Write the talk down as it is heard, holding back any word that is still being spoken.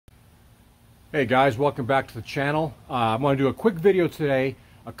Hey guys, welcome back to the channel. I'm going to do a quick video today.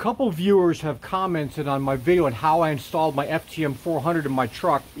 A couple viewers have commented on my video on how I installed my FTM400 in my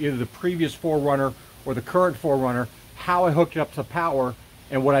truck, either the previous 4Runner or the current 4Runner, how I hooked it up to power,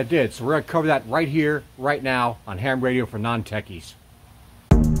 and what I did. So we're going to cover that right here, right now, on Ham Radio for Non-Techies.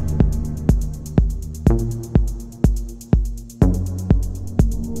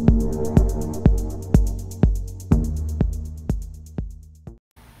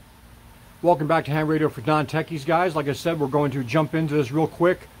 Welcome back to Ham Radio for Non-Techies, guys. Like I said, we're going to jump into this real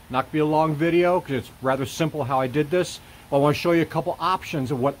quick. Not going to be a long video because it's rather simple how I did this. But I want to show you a couple options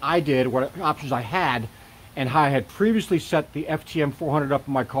of what I did, what options I had, and how I had previously set the FTM400 up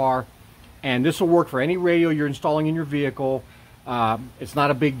in my car. And this will work for any radio you're installing in your vehicle. It's not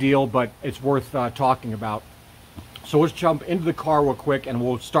a big deal, but it's worth talking about. So let's jump into the car real quick, and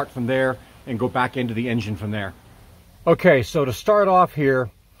we'll start from there and go back into the engine from there. Okay, so to start off here,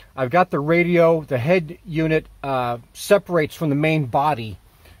 I've got the radio, the head unit separates from the main body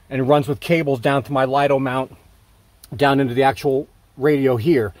and runs with cables down to my LiDo mount, down into the actual radio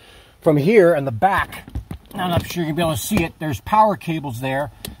here. From here in the back, I'm not sure you're going to be able to see it, there's power cables there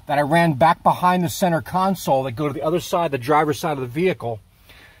that I ran back behind the center console that go to the other side, the driver's side of the vehicle,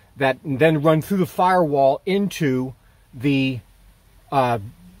 that then run through the firewall into the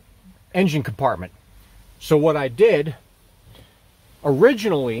engine compartment. So what I did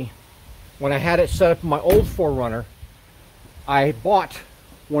originally, when I had it set up in my old 4Runner, I bought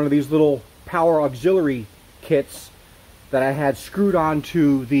one of these little power auxiliary kits that I had screwed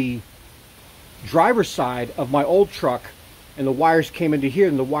onto the driver's side of my old truck, and the wires came into here,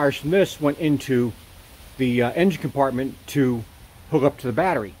 and the wires from this went into the engine compartment to hook up to the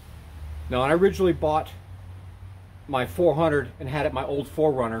battery. Now, I originally bought my 400 and had it in my old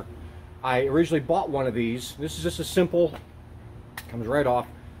 4Runner. I originally bought one of these. This is just a simple, comes right off.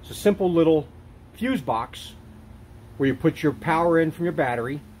 It's a simple little fuse box where you put your power in from your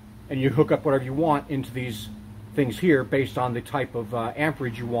battery and you hook up whatever you want into these things here based on the type of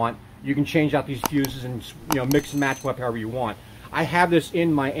amperage you want. You can change out these fuses and, you know, mix and match them up however you want. I have this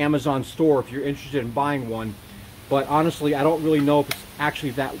in my Amazon store if you're interested in buying one, but honestly I don't really know if it's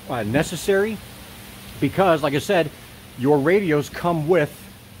actually that necessary, because like I said, your radios come with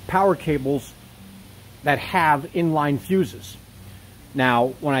power cables that have inline fuses. Now,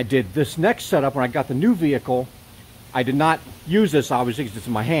 when I did this next setup, when I got the new vehicle, I did not use this, obviously, because it's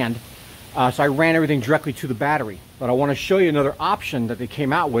in my hand. So I ran everything directly to the battery. But I want to show you another option that they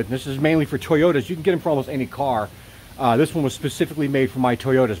came out with. This is mainly for Toyotas. You can get them for almost any car. This one was specifically made for my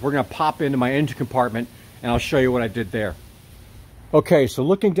Toyotas. We're going to pop into my engine compartment, and I'll show you what I did there. Okay, so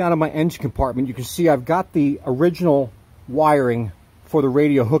looking down at my engine compartment, you can see I've got the original wiring for the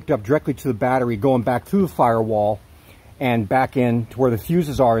radio hooked up directly to the battery, going back through the firewall and back in to where the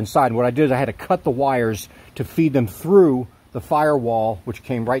fuses are inside. And what I did is I had to cut the wires to feed them through the firewall, which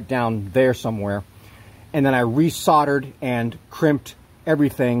came right down there somewhere. And then I resoldered and crimped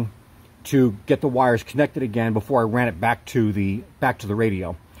everything to get the wires connected again before I ran it back to the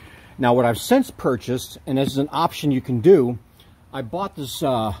radio. Now, what I've since purchased, and this is an option you can do, I bought this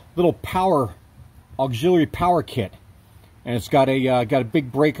little auxiliary power kit. And it's got a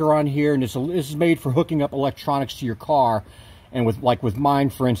big breaker on here, and this is made for hooking up electronics to your car. And with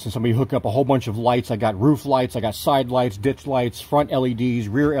mine, for instance, somebody hook up a whole bunch of lights. I got roof lights, I got side lights, ditch lights, front LEDs,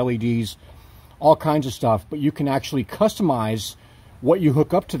 rear LEDs, all kinds of stuff. But you can actually customize what you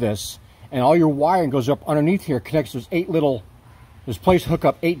hook up to this, and all your wiring goes up underneath here, connects those there's place to hook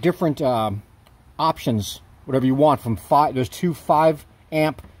up 8 different options, whatever you want, from 5, there's 2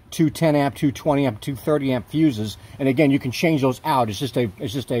 5-amp, 2 10-amp, 2 20-amp, 2 30-amp fuses, and again, you can change those out. It's just a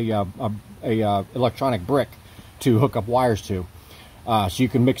electronic brick to hook up wires to, so you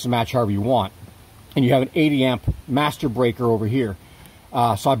can mix and match however you want. And you have an 80-amp master breaker over here.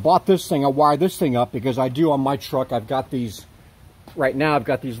 So I bought this thing. I wired this thing up because I do on my truck. I've got these right now. I've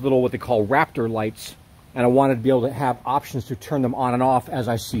got these little what they call Raptor lights, and I wanted to be able to have options to turn them on and off as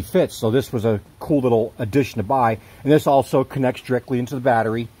I see fit. So this was a cool little addition to buy, and this also connects directly into the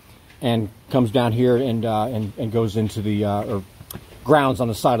battery and comes down here and goes into the or grounds on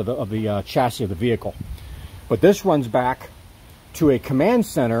the side of the chassis of the vehicle. But this runs back to a command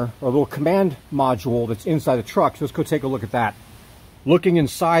center, or a little command module that's inside the truck. So let's go take a look at that. Looking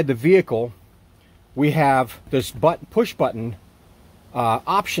inside the vehicle, we have this push button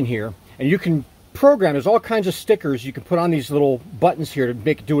option here, and you can program. There's all kinds of stickers you can put on these little buttons here to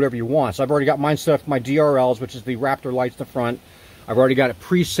make it do whatever you want. So I've already got mine set up for my DRLs, which is the Raptor lights in the front. I've already got it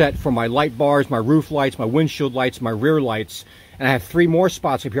preset for my light bars, my roof lights, my windshield lights, my rear lights, and I have 3 more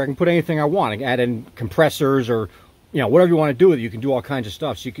spots up here. I can put anything I want. I can add in compressors or whatever you want to do with it, you can do all kinds of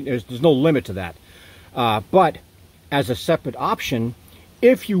stuff. So you can, there's no limit to that. But as a separate option,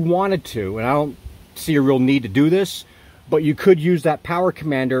 if you wanted to, and I don't see a real need to do this, but you could use that power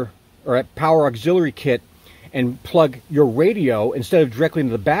commander or that power auxiliary kit and plug your radio, instead of directly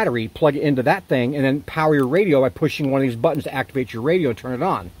into the battery, plug it into that thing and then power your radio by pushing one of these buttons to activate your radio and turn it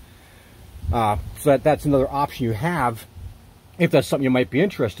on. So that's another option you have if that's something you might be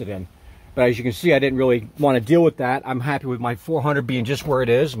interested in. But as you can see, I didn't really want to deal with that. I'm happy with my 400 being just where it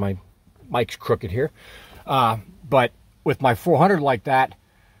is. My mic's crooked here. But with my 400 like that,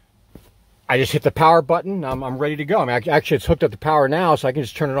 I just hit the power button. I'm ready to go. I mean, actually, it's hooked up to power now, so I can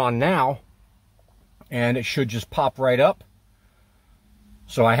just turn it on now. And it should just pop right up.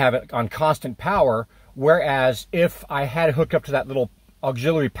 So I have it on constant power. Whereas if I had it hooked up to that little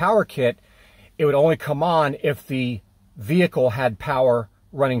auxiliary power kit, it would only come on if the vehicle had power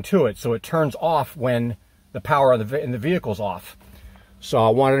running to it. So it turns off when the power in the vehicle's off. So I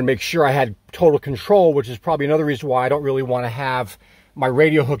wanted to make sure I had total control, which is probably another reason why I don't really want to have my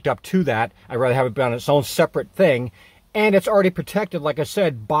radio hooked up to that. I'd rather have it on its own separate thing. And it's already protected, like I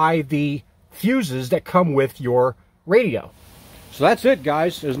said, by the fuses that come with your radio. So that's it,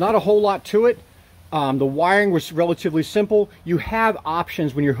 guys. There's not a whole lot to it. The wiring was relatively simple. You have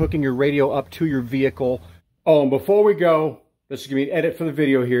options when you're hooking your radio up to your vehicle. Oh, and before we go, this is going to be an edit for the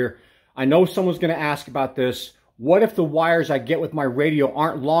video here. I know someone's going to ask about this. What if the wires I get with my radio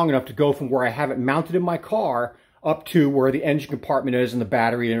aren't long enough to go from where I have it mounted in my car up to where the engine compartment is and the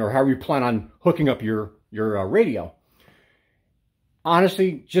battery, or however you plan on hooking up your radio?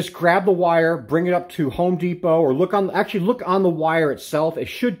 Honestly, just grab the wire, bring it up to Home Depot, or look on the wire itself. It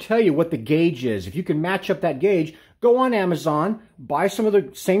should tell you what the gauge is. If you can match up that gauge, go on Amazon, buy some of the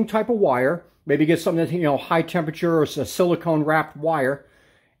same type of wire, maybe get something that's, high temperature or a silicone wrapped wire,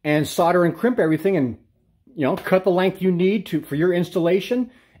 and solder and crimp everything, and cut the length you need for your installation,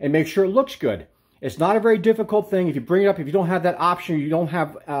 and make sure it looks good. It's not a very difficult thing. If you bring it up, if you don't have that option, you don't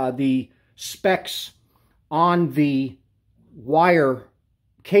have the specs on the wire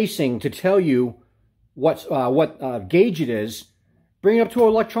casing to tell you what gauge it is, bring it up to an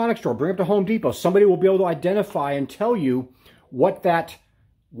electronics store, bring it up to Home Depot. Somebody will be able to identify and tell you what that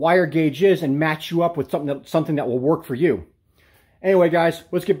wire gauge is and match you up with something that will work for you. Anyway, guys,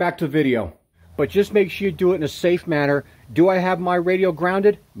 let's get back to the video. But just make sure you do it in a safe manner. Do I have my radio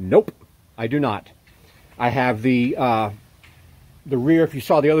grounded? Nope, I do not. I have the rear. If you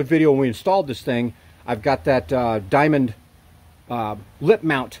saw the other video when we installed this thing, I've got that diamond lip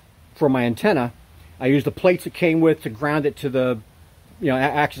mount for my antenna. I use the plates it came with to ground it to the,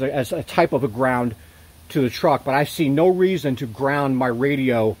 acts as a type of a ground to the truck. But I see no reason to ground my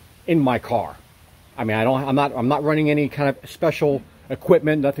radio in my car. I mean, I'm not running any kind of special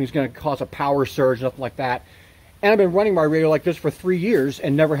equipment. Nothing's going to cause a power surge, nothing like that. And I've been running my radio like this for 3 years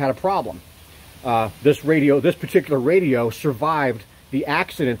and never had a problem. This particular radio survived the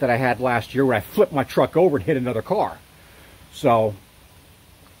accident that I had last year where I flipped my truck over and hit another car. So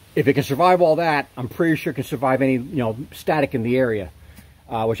if it can survive all that, I'm pretty sure it can survive any static in the area,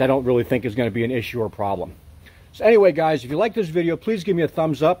 which I don't really think is going to be an issue or problem. So anyway, guys, if you like this video, please give me a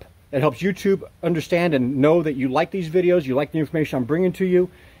thumbs up. It helps YouTube understand and know that you like these videos, you like the information I'm bringing to you.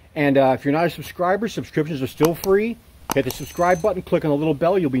 And if you're not a subscriber, subscriptions are still free. Hit the subscribe button, click on the little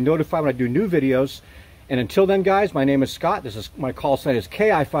bell. You'll be notified when I do new videos. And until then, guys, my name is Scott. My call sign is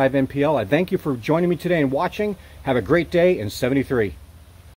KI5MPL. I thank you for joining me today and watching. Have a great day in 73.